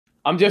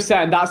I'm just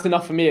saying that's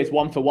enough for me. It's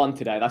 1 for 1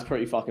 today. That's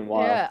pretty fucking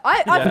wild. Yeah,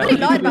 I fully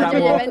lied about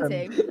JJ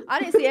venting. I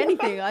didn't see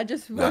anything. I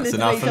just wanted to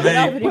enough make for something me.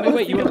 up. And he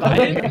Wait, you were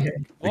lying?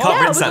 We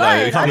can't rinse that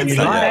though. We can't rinse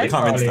that yet. We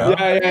can't rinse that.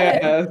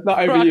 Yeah. It's not Bro,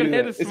 I can overused.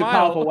 hear the It's a smile.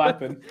 powerful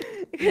weapon.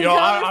 Because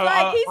I was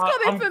like, he's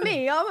coming for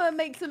me. I'm gonna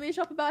make some ish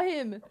up about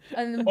him.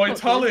 And Oi,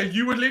 Talia,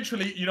 you were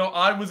literally,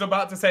 I was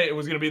about to say it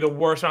was going to be the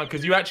worst round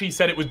because you actually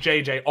said it was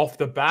JJ off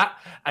the bat.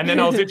 And then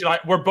I was literally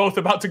like, we're both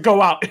about to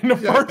go out in the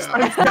first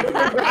round.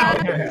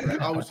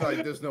 I was like,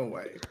 there's no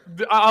way.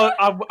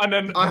 And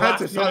then I had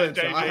to last minute, silence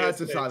her. JJ I had to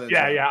said- silence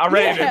Yeah, her. yeah, I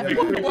rated Yeah. it.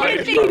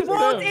 Literally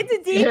walked into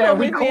decon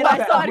with me and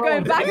I started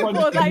going back and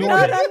forth like, no,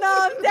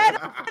 I'm dead.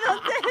 I'm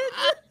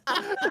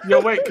dead. Yo,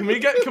 wait, can we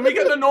get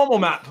the normal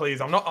map, please?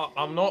 I'm not.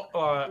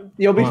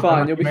 You'll be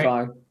fine. You'll be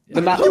fine.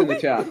 The map's in the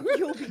chat.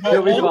 You'll be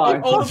You'll be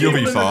fine. You'll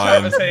be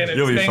fine.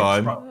 You'll be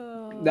fine.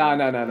 No.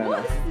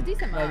 This is a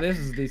decent No, map. this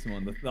is a decent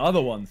one. The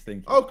other one's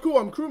stinky. Oh, cool.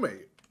 I'm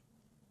crewmate.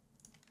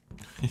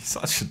 He's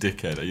such a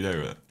dickhead. You know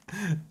it.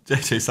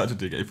 JJ's such a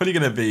dickhead. He's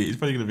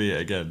probably gonna be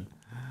it again.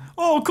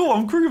 Oh, cool.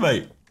 I'm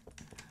crewmate.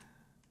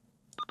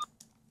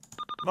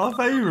 My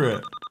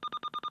favourite.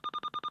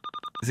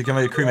 Is it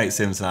gonna be a crewmate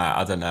sim tonight?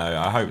 I don't know.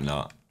 I hope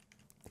not.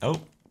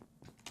 Oh.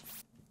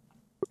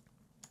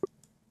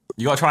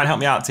 You gotta try and help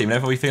me out, team.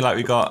 Whenever we feel like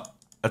we got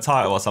a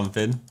title or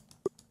something,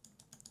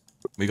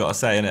 we gotta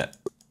say in it.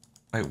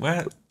 Wait,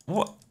 where?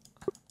 What?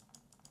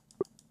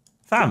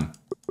 Fam.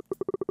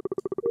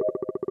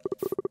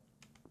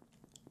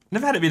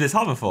 Never had it be this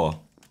hard before.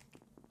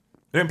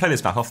 We don't play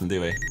this map often,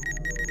 do we?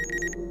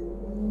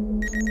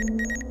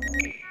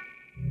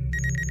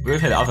 We would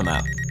play the other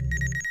map.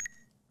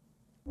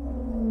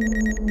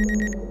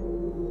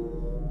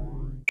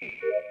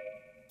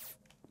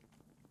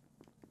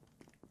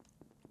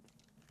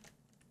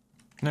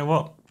 You know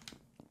what?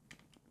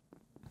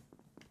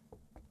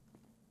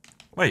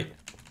 Wait.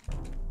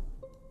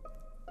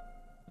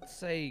 Let's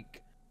say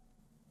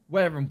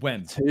where and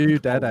when. 2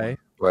 dead, eh?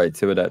 Right,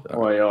 2 are dead.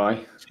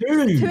 Oi.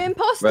 Two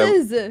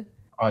imposters.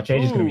 Oh,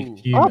 JJ's gonna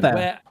be Are fuming.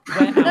 there?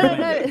 Where and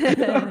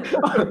No.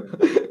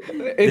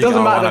 It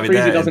doesn't matter that I'll be Freezy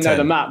there doesn't in know the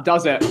 10. map,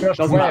 does it?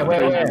 Doesn't matter. Where?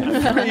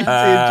 Freezy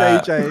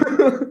and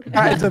JJ.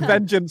 That is a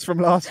vengeance from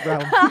last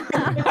round.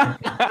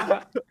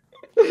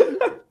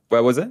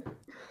 Where was it?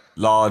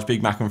 Large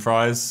Big Mac and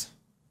fries.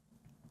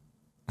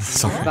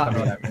 Sorry.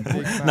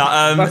 That-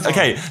 No,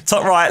 okay.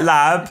 Top right,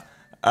 lab.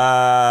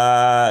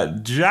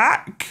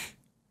 Jack.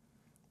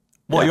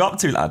 What are you up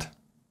to, lad?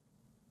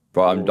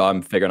 Bro,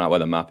 I'm figuring out where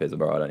the map is,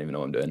 bro. I don't even know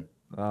what I'm doing.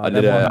 I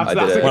did That's a One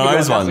of good those one,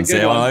 that's a ones.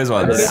 good Yeah, one of those I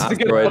did ones. This is a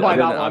good an one,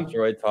 that one.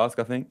 asteroid task,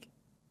 I think.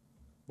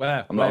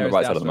 Where? I'm not on the Where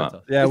right is side of the map.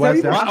 asteroid? Yeah, Is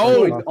where's there the even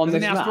asteroid? asteroid on Isn't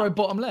this the map? asteroid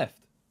bottom left?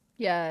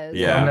 Yeah.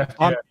 Yeah.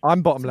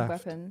 I'm bottom Some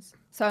left. weapons.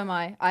 So am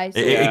I.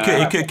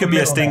 It could be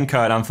a stinker,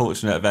 an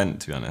unfortunate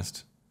event, to be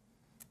honest.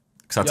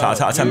 Because I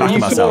turned back on You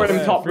saw myself.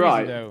 him top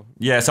right.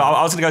 Yeah, so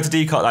I was going to go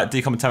to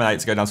decom and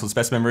terminate to go down to the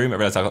specimen room. I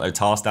realised I got no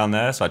task down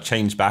there, so I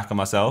changed back on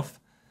myself.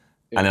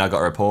 And then I got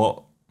a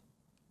report.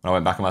 And I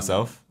went back on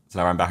myself. So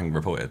I ran back and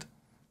reported.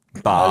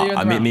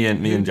 But me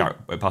and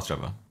Jack went past each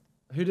other.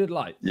 Who did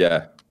light?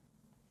 Yeah.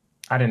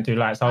 I didn't do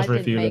lights. I I was didn't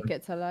reviewing. make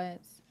it to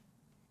lights.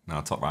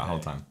 No, top right the whole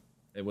time.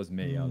 It was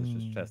me. I was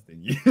just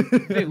testing you.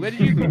 Wait, where did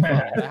you come from? How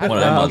One did of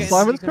them you ones. get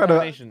Simon's kind of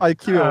decontamination?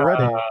 IQ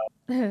already.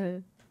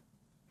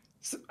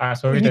 So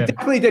what are we You doing?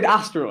 definitely did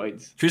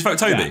asteroids. Should we spoke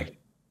Toby?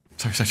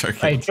 Sorry, joking.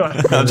 Hey, John.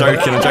 I'm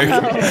joking.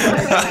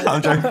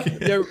 I'm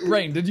joking. Yo,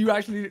 Rain, did you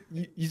actually?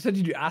 You said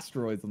you do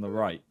asteroids on the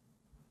right.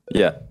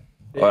 Yeah.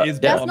 It is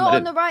That's bottom not left.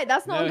 on the right.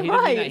 That's not No, on the he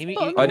doesn't do right. that. It's He-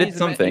 bottom I left. did He's a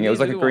something. bit- It was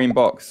like a he's a green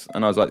box,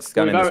 and I was like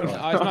scanning Well, this no, one.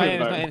 Oh, it's not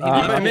him. It's not him.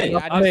 Uh,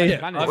 He me.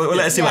 Well,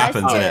 let's see what Yeah, I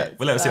happens see in it. it.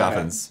 Well, let's see what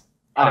happens.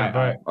 Alright,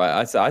 right. Right,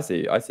 I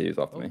see who's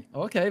after me.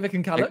 Okay, they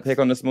can calyx. Pick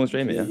on the small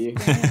streamer, yeah?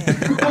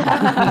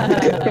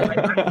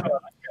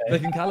 They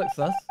can calyx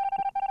us.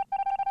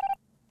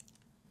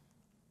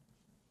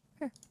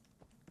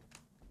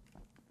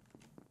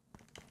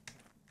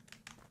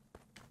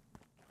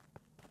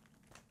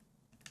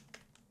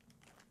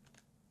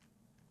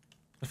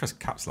 Let's press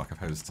caps lock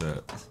opposed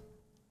to.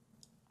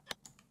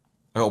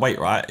 I got wait,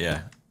 right?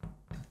 Yeah.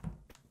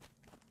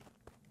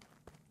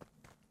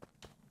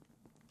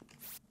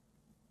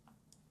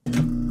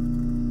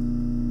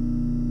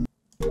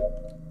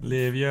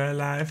 Live your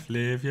life,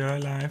 live your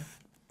life.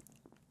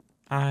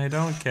 I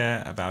don't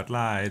care about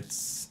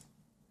lights.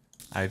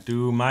 I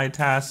do my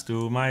tasks,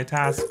 do my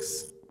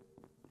tasks.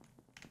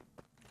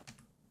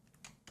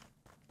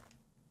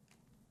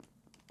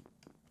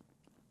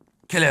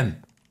 Kill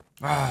him.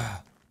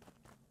 Ah.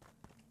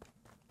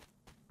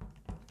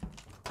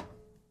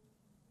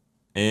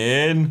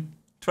 In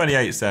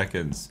 28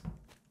 seconds. I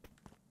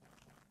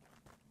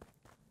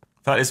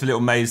feel like this little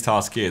maze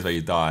task here is where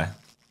you die.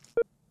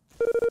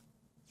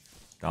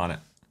 Darn it.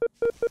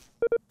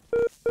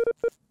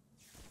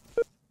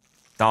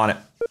 Darn it.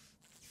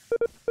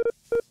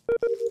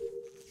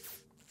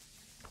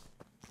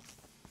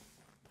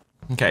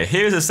 Okay,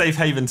 here's a safe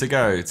haven to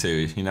go to,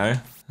 you know?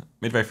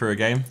 Midway through a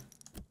game.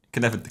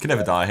 Could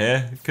never die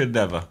here. Could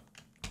never.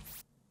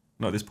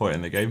 Not at this point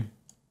in the game.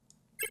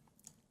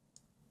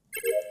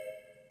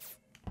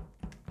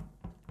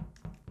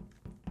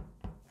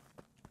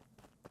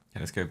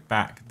 let's go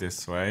back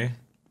this way.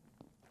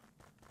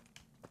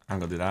 I'm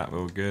gonna do that. We're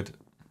all good.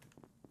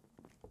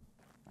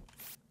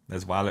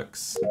 There's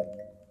Wallux.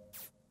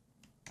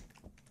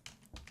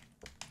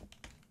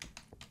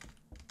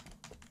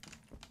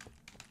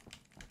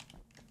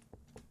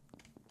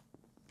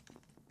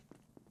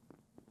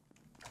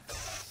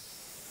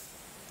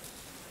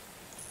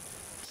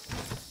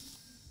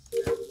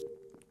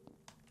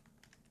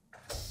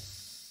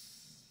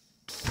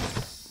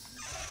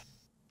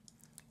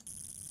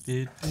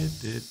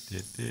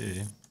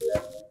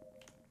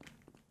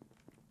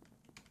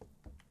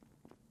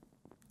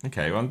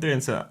 Okay, well I'm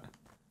doing so.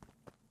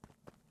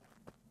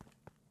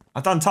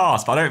 I've done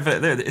tasks, but I don't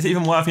feel it's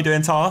even worth me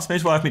doing tasks. Maybe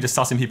it's worth me just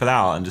sussing people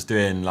out and just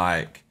doing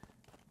like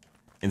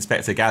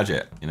Inspector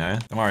Gadget, you know?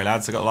 Don't worry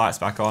lads, I got the lights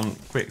back on.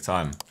 Quick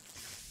time.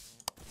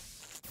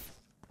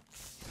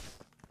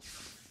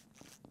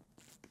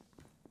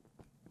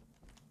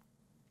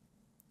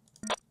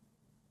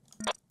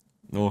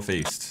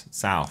 Northeast,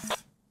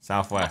 south,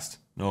 southwest,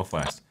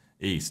 northwest,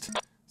 east,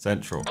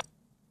 central.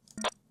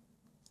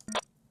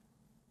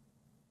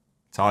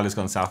 Tyler's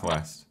gone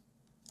southwest.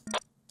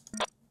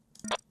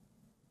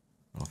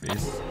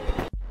 Northeast.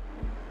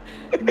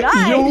 Nice.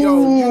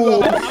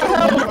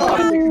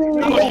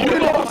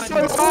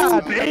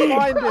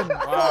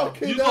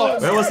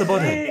 Where was the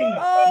body?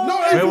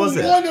 Oh, Where was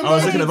it? I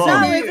was looking at the that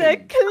bottom. was a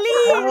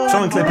clean.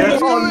 Someone clip it.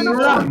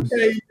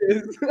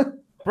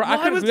 Bro, I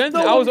couldn't believe it.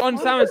 I was on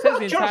Simon Says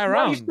the entire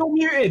round. Still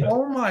muted.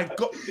 Oh my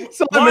god.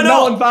 Simon,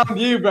 no one found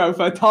you, bro,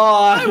 for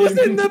time. I was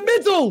in the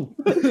middle.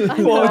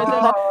 I know.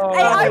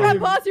 Hey, I ran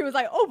past you and was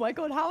like, oh my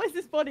god, how is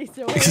this body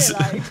still here?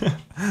 Like,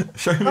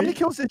 Show How many me.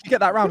 kills did you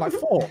get that round? Like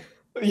 4?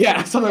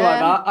 Yeah, something like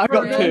that. I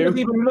got Brilliant.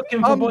 2. Even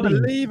looking for bodies.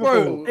 Unbelievable.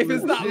 Bro, if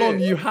it's that long,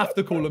 you have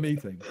to call a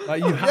meeting.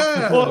 Like, you have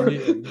Yeah. to call a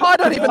meeting. I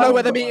don't even know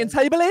where the meeting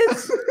table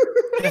is.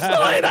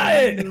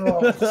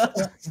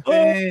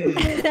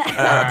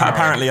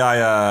 Apparently,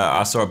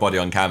 I saw a body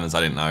on cameras.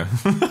 I didn't know.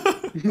 So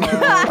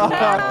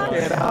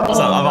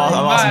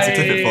I've asked him to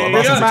clip it for. I've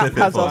asked him to Matt clip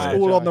it has for us me.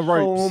 all on the Oh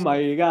ropes.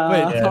 my god.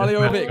 Wait, Charlie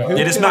or Vic?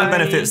 Yeah, this map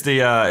benefits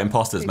the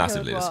imposters Who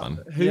massively. killed This what?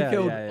 one. Who Yeah,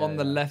 killed yeah, yeah, on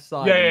the yeah. left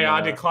side? Yeah,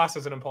 I did class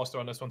as an imposter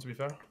on this one, to be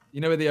fair. You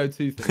know where the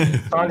O2 thing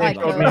is? I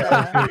killed, me.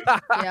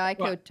 yeah, I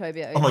killed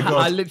Toby. Oh my god.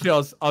 I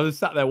literally was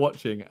sat there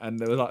watching, and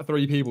there was like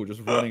 3 people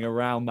just running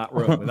around that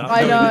room. without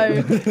I knowing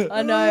know. it.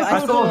 I know.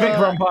 I saw Vic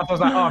run past. I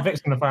was like, oh,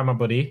 Vic's gonna find my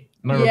body.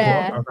 No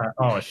Yeah. report. I was like,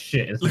 oh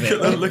shit, it's Look Vic.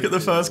 at look at the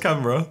first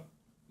camera.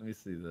 Let me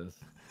see this.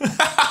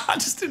 I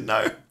just didn't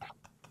know.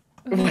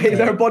 Wait, is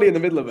there a body in the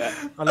middle of it?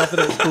 I love that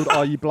it's called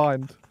Are You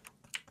Blind?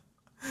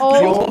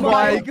 Oh, Oh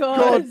my my god.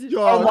 God,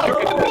 John. Oh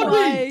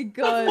my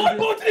god.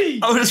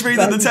 I was just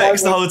reading the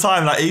text the whole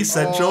time, like East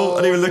Central.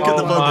 I didn't even look at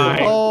the body.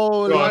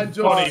 Oh, God, I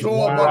just body.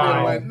 saw a body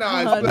and went,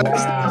 nah, Oh, it's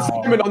blessed.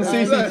 no. Simon on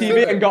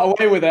CCTV and got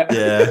away with it.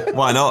 Yeah,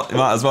 why not? You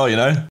might as well, you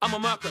know. I'm a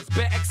Mercus,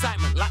 bare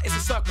excitement, like it's a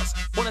circus.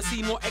 Wanna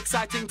see more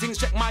exciting things?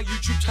 Check my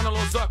YouTube channel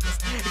on Circus.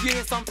 If you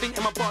hear something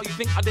in my bar you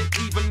think I didn't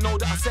even know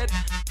that I said,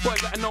 boy,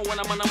 better know when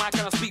I'm on the mic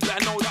and I speak,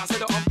 better know that I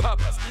said it on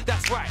purpose.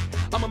 That's right,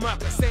 I'm a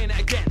Mercus, saying it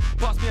again.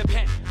 Pass me a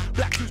pen.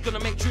 Black shoes gonna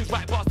make tunes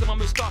right past them. My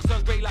moustache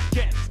turns grey like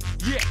Jens.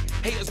 Yeah,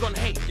 haters gonna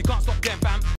hate. You can't stop them, fam.